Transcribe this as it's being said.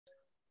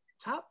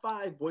top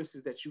 5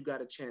 voices that you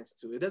got a chance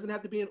to. It doesn't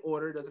have to be in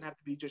order. It doesn't have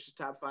to be just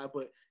your top 5.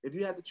 But if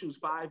you had to choose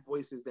 5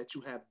 voices that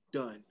you have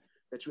done,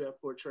 that you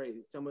have portrayed,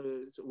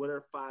 what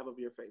are 5 of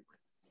your favorites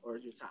or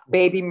your top?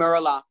 Baby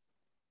Murloc,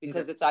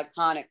 because it's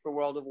iconic for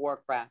World of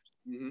Warcraft.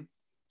 Mm-hmm.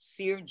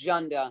 Seer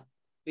Junda,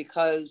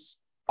 because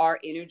our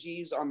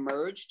energies are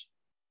merged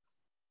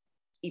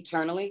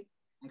eternally.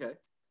 Okay.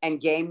 And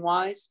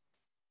game-wise,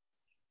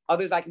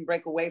 others I can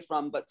break away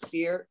from, but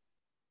Seer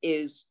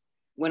is,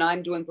 when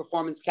I'm doing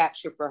performance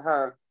capture for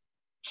her,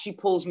 she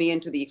pulls me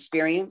into the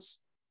experience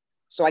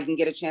so I can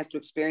get a chance to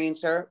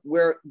experience her.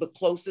 We're the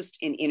closest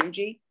in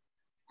energy.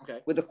 Okay.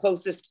 We're the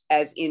closest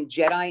as in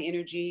Jedi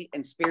energy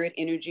and spirit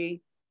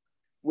energy.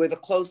 We're the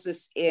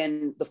closest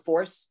in the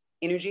Force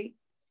energy.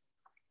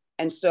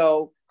 And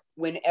so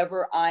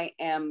whenever I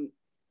am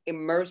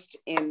immersed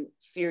in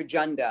Seer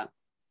Junda,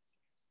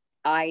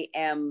 I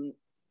am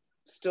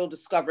still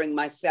discovering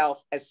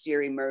myself as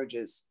Seer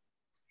emerges.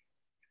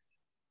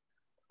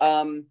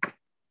 And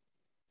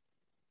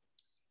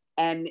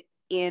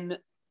in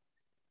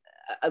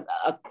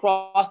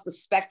across the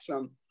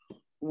spectrum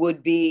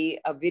would be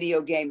a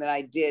video game that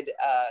I did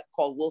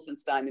called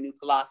Wolfenstein: The New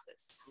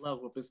Colossus. Love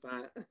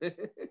Wolfenstein.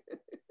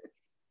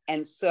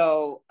 And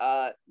so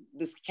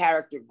this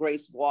character,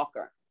 Grace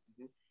Walker,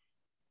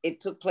 it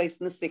took place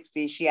in the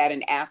 60s. She had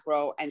an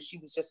afro and she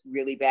was just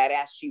really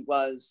badass. She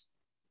was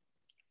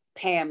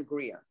Pam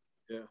Grier.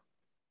 Yeah.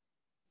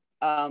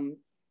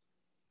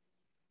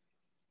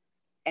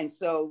 And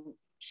so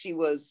she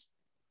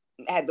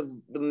had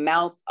the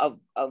mouth of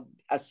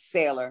a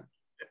sailor,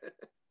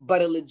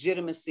 but a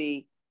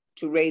legitimacy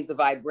to raise the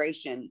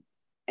vibration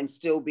and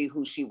still be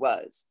who she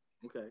was.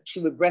 Okay.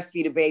 She would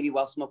breastfeed a baby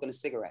while smoking a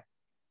cigarette.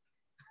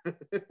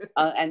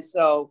 And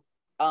so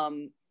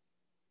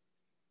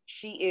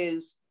she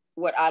is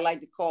what I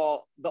like to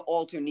call the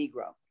alter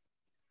Negro.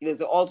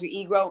 There's an alter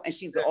ego and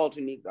she's the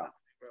alter Negro,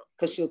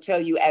 because she'll tell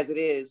you as it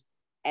is.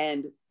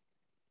 And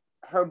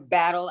her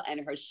battle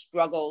and her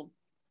struggle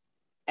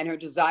and her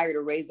desire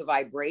to raise the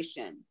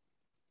vibration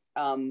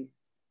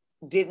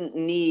didn't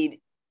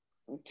need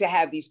to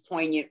have these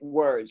poignant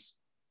words.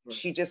 Right.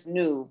 She just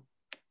knew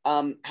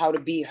how to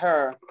be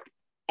her,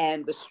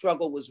 and the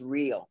struggle was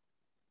real.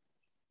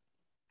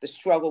 The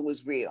struggle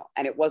was real,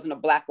 and it wasn't a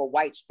black or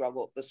white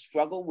struggle. The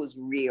struggle was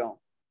real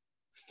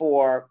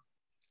for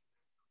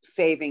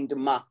saving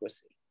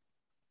democracy.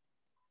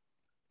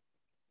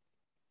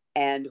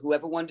 And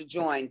whoever wanted to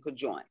join could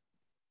join.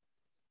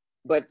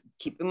 But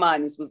keep in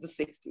mind, this was the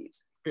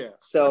 60s. Yeah.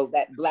 So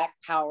that Black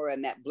power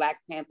and that Black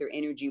Panther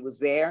energy was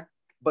there,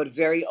 but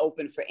very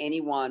open for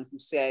anyone who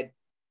said,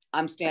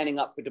 I'm standing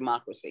up for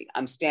democracy.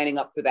 I'm standing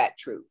up for that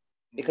truth.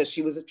 Because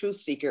she was a truth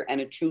seeker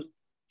and a truth,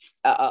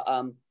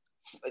 a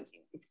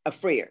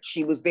freer.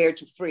 She was there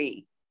to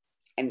free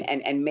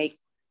and make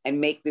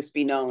this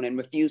be known and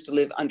refuse to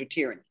live under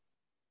tyranny,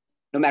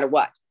 no matter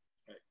what.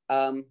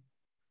 Right.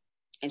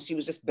 And she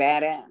was just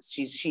badass.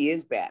 She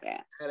is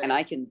badass. And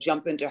I can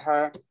jump into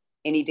her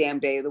any damn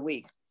day of the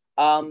week.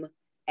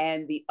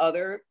 And the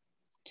other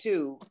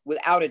two,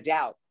 without a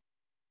doubt,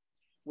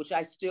 which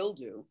I still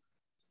do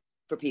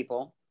for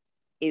people,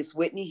 is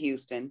Whitney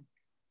Houston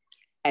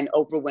and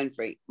Oprah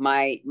Winfrey.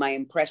 My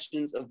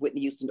impressions of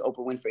Whitney Houston to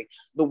Oprah Winfrey.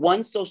 The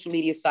one social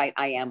media site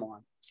I am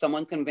on,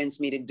 someone convinced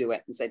me to do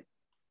it and said,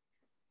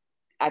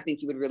 I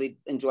think you would really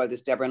enjoy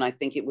this, Debra. And I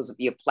think it would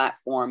be a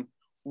platform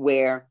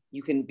where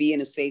you can be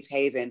in a safe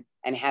haven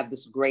and have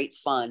this great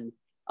fun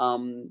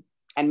and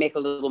make a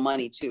little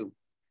money too.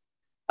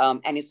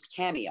 And it's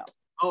Cameo.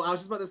 Oh, I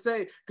was just about to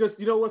say, because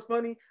you know what's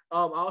funny?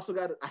 I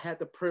had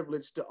the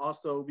privilege to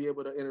also be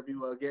able to interview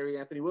Gary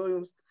Anthony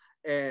Williams.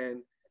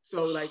 And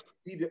so like,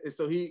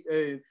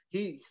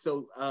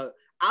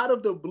 out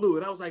of the blue,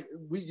 and I was like,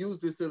 we use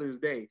this to this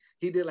day.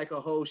 He did like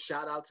a whole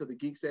shout out to the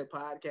Geeks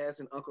podcast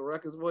and Uncle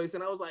Ruckus voice.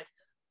 And I was like,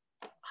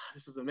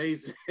 this is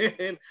amazing.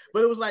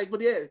 But it was like,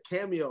 but yeah,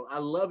 Cameo. I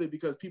love it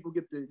because you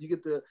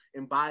get to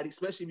embody,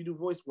 especially if you do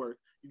voice work,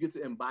 you get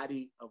to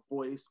embody a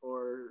voice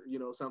or,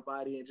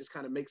 somebody and just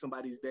kind of make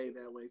somebody's day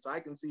that way. So I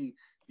can see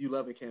you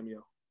loving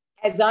Cameo.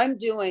 As I'm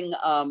doing,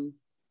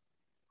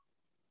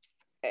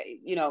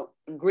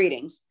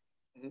 greetings,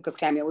 because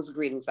Cameo was a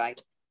greeting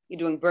site. You're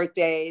doing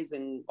birthdays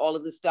and all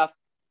of this stuff.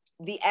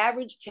 The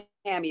average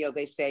Cameo,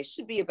 they say,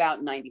 should be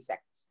about 90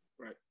 seconds.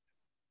 Right.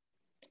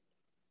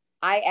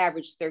 I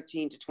average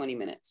 13 to 20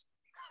 minutes.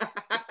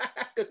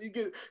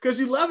 Because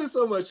you love it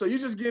so much, so you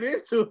just get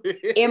into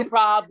it.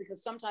 Improv,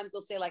 because sometimes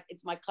they'll say like,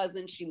 it's my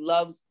cousin, she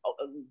loves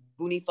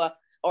Bunifa,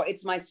 or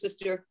it's my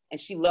sister and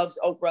she loves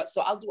Oprah.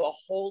 So I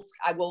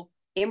will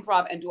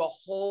improv and do a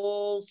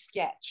whole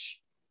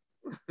sketch,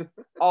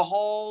 a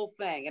whole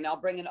thing, and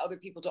I'll bring in other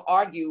people to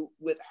argue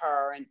with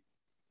her. And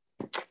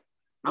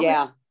I'm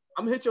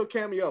gonna hit your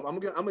Cameo up. I'm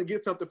gonna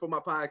get something for my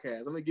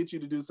podcast. I'm gonna get you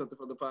to do something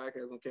for the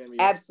podcast on Cameo.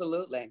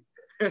 Absolutely.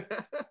 And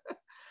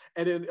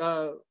then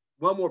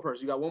one more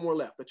person. You got one more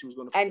left that you was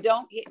gonna. And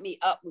don't hit me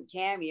up with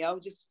Cameo.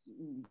 Just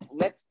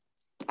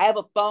I have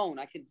a phone.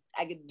 I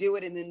could do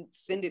it and then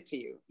send it to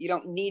you. You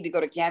don't need to go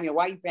to Cameo.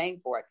 Why are you paying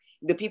for it?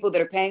 the people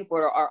that are paying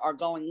for it are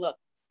going, look,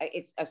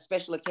 it's a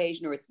special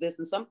occasion or it's this.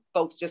 And some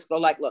folks just go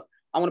like, look,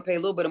 I want to pay a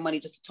little bit of money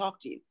just to talk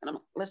to you. And I'm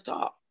like, let's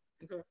talk.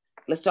 Okay.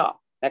 Let's talk.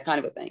 That kind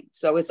of a thing.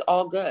 So it's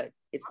all good.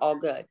 It's all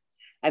good.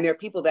 And there are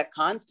people that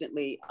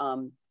constantly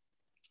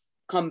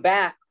come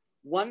back.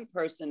 One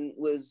person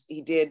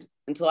he did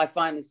until I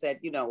finally said,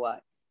 you know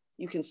what,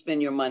 you can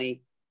spend your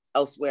money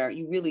elsewhere.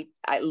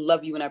 I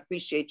love you and I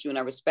appreciate you and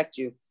I respect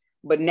you.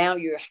 But now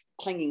you're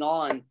clinging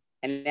on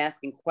and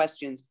asking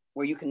questions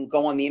where you can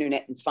go on the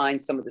internet and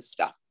find some of the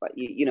stuff. But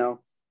you know,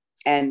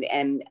 and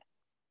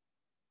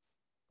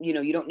you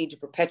know, you don't need to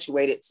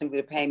perpetuate it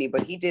simply to pay me.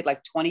 But he did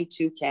like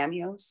 22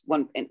 cameos,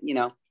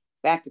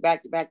 back to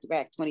back,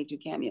 22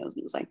 cameos.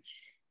 And it was like,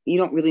 you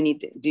don't really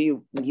need to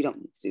you don't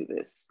need to do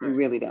this. You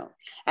really don't.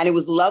 And it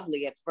was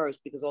lovely at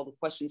first because all the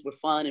questions were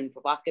fun and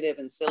provocative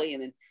and silly.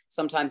 And then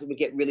sometimes it would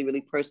get really,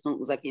 really personal. It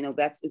was like, you know,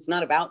 it's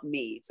not about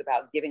me. It's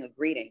about giving a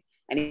greeting.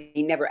 And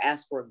he never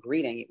asked for a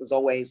greeting. It was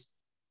always,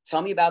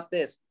 tell me about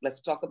this. Let's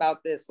talk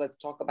about this. Let's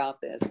talk about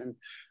this. And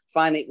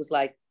finally it was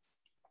like,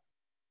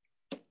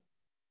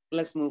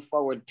 let's move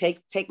forward.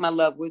 Take my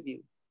love with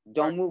you.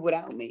 Don't move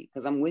without me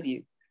because I'm with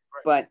you.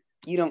 But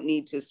you don't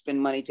need to spend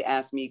money to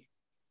ask me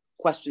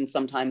questions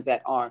sometimes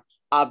that are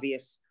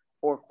obvious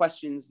or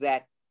questions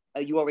that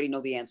you already know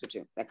the answer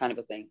to, that kind of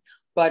a thing.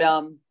 But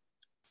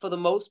for the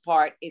most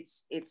part,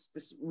 it's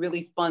this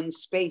really fun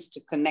space to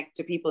connect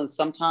to people. And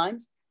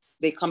sometimes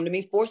they come to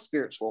me for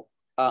spiritual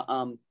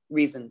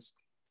reasons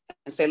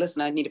and say,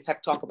 listen, I need a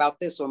pep talk about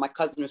this, or my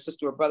cousin or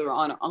sister or brother or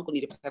aunt or uncle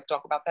need a pep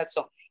talk about that.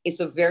 So it's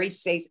a very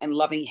safe and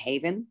loving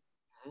haven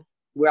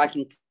where I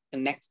can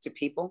connect to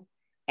people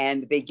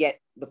and they get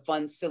the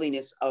fun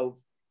silliness of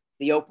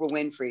the Oprah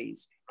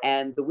Winfrey's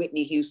and the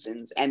Whitney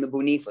Houstons and the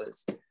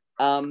Bonifas.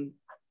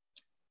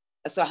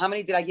 So how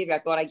many did I give you? I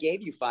thought I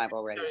gave you 5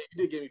 already.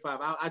 You did give me 5.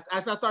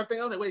 I started thinking,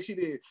 I was like, wait, she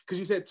did. Because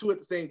you said 2 at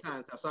the same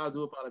time. So I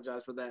do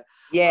apologize for that.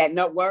 Yeah,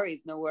 no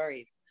worries, no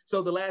worries.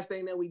 So the last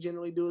thing that we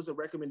generally do is a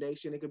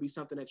recommendation. It could be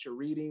something that you're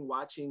reading,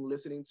 watching,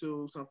 listening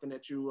to, something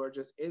that you are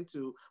just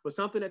into, but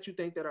something that you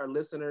think that our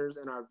listeners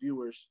and our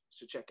viewers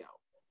should check out.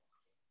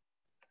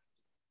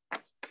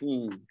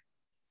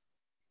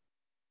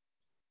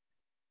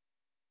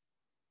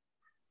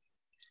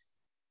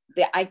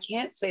 I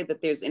can't say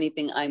that there's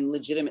anything I'm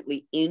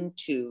legitimately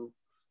into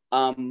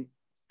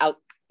out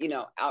in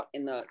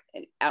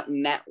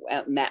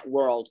that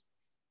world.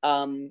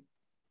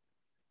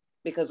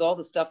 Because all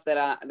the stuff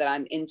that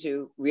I'm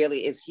into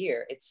really is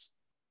here.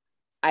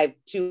 I have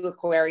 2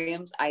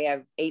 aquariums, I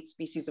have 8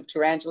 species of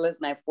tarantulas,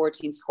 and I have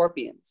 14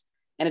 scorpions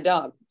and a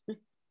dog.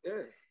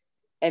 Yeah.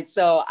 And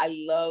so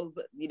I love,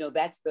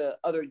 that's the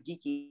other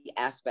geeky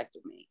aspect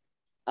of me.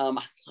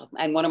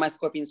 And one of my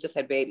scorpions just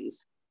had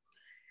babies,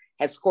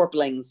 had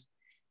scorplings.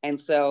 And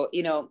so,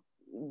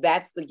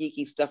 that's the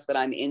geeky stuff that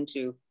I'm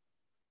into.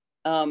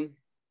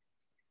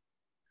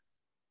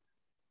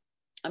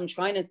 I'm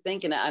trying to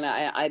think, and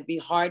I'd be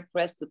hard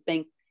pressed to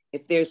think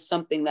if there's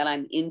something that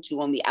I'm into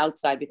on the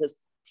outside, because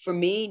for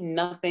me,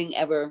 nothing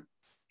ever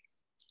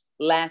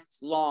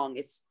lasts long.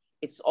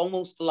 It's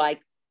almost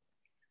like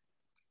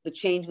the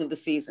changing of the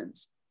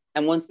seasons.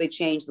 And once they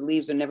change, the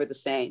leaves are never the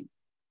same.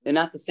 They're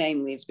not the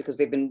same leaves because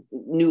they've been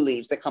new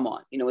leaves that come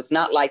on. It's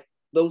not like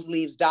those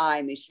leaves die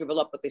and they shrivel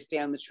up, but they stay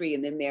on the tree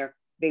and then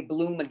they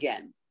bloom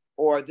again.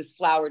 Or this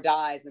flower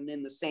dies and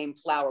then the same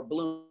flower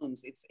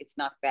blooms. It's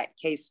not that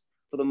case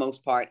for the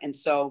most part. And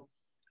so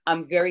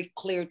I'm very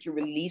clear to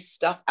release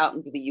stuff out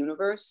into the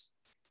universe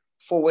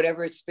for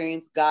whatever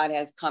experience God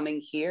has coming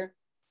here.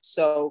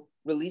 So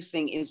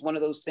releasing is one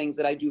of those things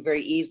that I do very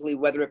easily,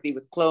 whether it be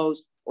with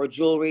clothes or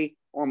jewelry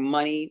or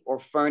money or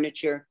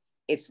furniture.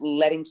 It's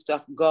letting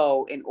stuff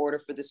go in order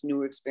for this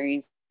newer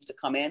experience to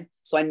come in.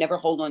 So I never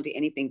hold on to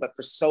anything, but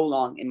for so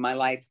long in my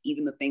life,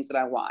 even the things that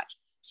I watch.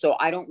 So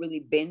I don't really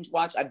binge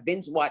watch. I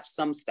binge watch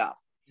some stuff.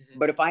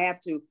 But if I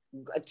have to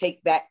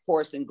take that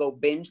course and go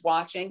binge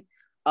watching,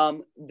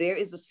 there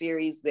is a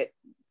series that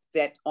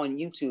on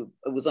YouTube,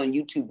 it was on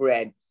YouTube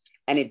Red,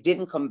 and it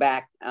didn't come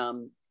back.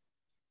 And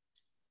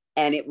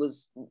it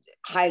was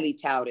highly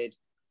touted,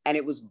 and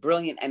it was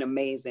brilliant and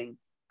amazing.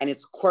 And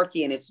it's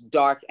quirky and it's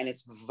dark and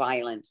it's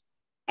violent.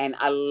 And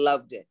I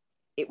loved it.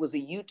 It was a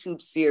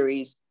YouTube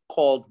series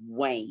called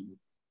Wayne.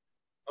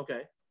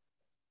 Okay.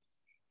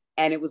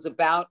 And it was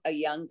about a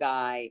young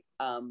guy.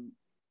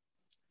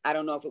 I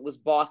don't know if it was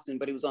Boston,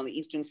 but it was on the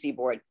Eastern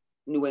Seaboard,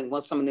 New England,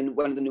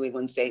 one of the New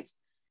England states.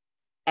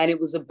 And it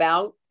was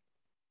about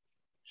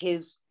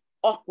his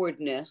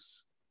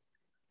awkwardness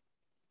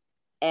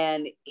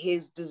and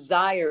his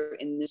desire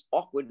in this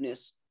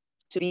awkwardness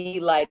to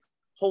be like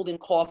Holden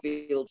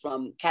Caulfield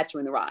from Catcher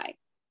in the Rye,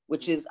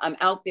 which is, I'm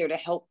out there to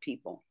help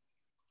people.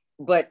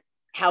 But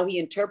how he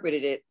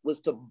interpreted it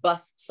was to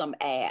bust some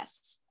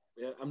ass.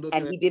 Yeah,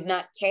 and he did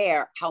not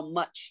care how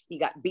much he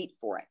got beat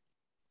for it.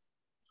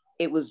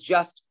 It was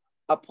just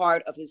a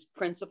part of his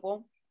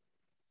principle.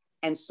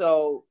 And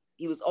so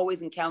he was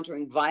always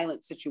encountering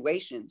violent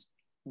situations,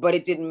 but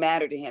it didn't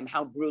matter to him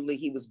how brutally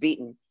he was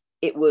beaten.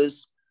 It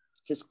was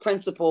his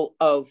principle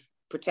of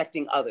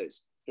protecting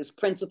others, his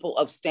principle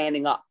of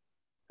standing up,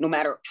 no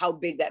matter how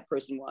big that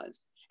person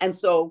was. And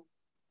so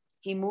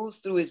he moves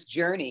through his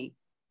journey,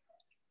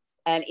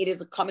 and it is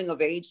a coming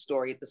of age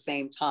story at the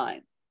same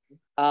time.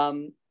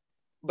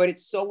 But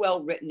it's so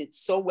well written. It's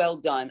so well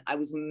done. I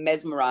was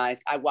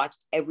mesmerized. I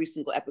watched every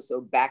single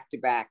episode back to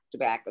back to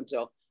back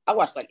until I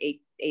watched like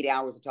 8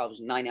 hours of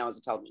television, 9 hours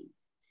of television.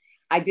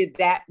 I did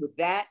that with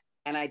that.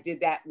 And I did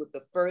that with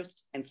the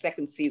first and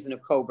second season of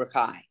Cobra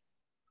Kai.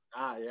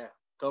 Ah, yeah.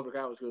 Cobra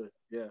Kai was good.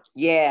 Yeah.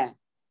 Yeah.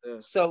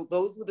 So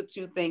those were the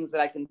two things that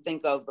I can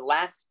think of the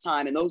last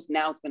time. And those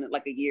now it's been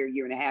like a year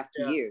and a half,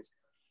 2 years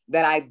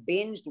that I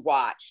binged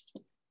watched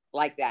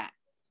like that.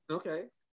 Okay.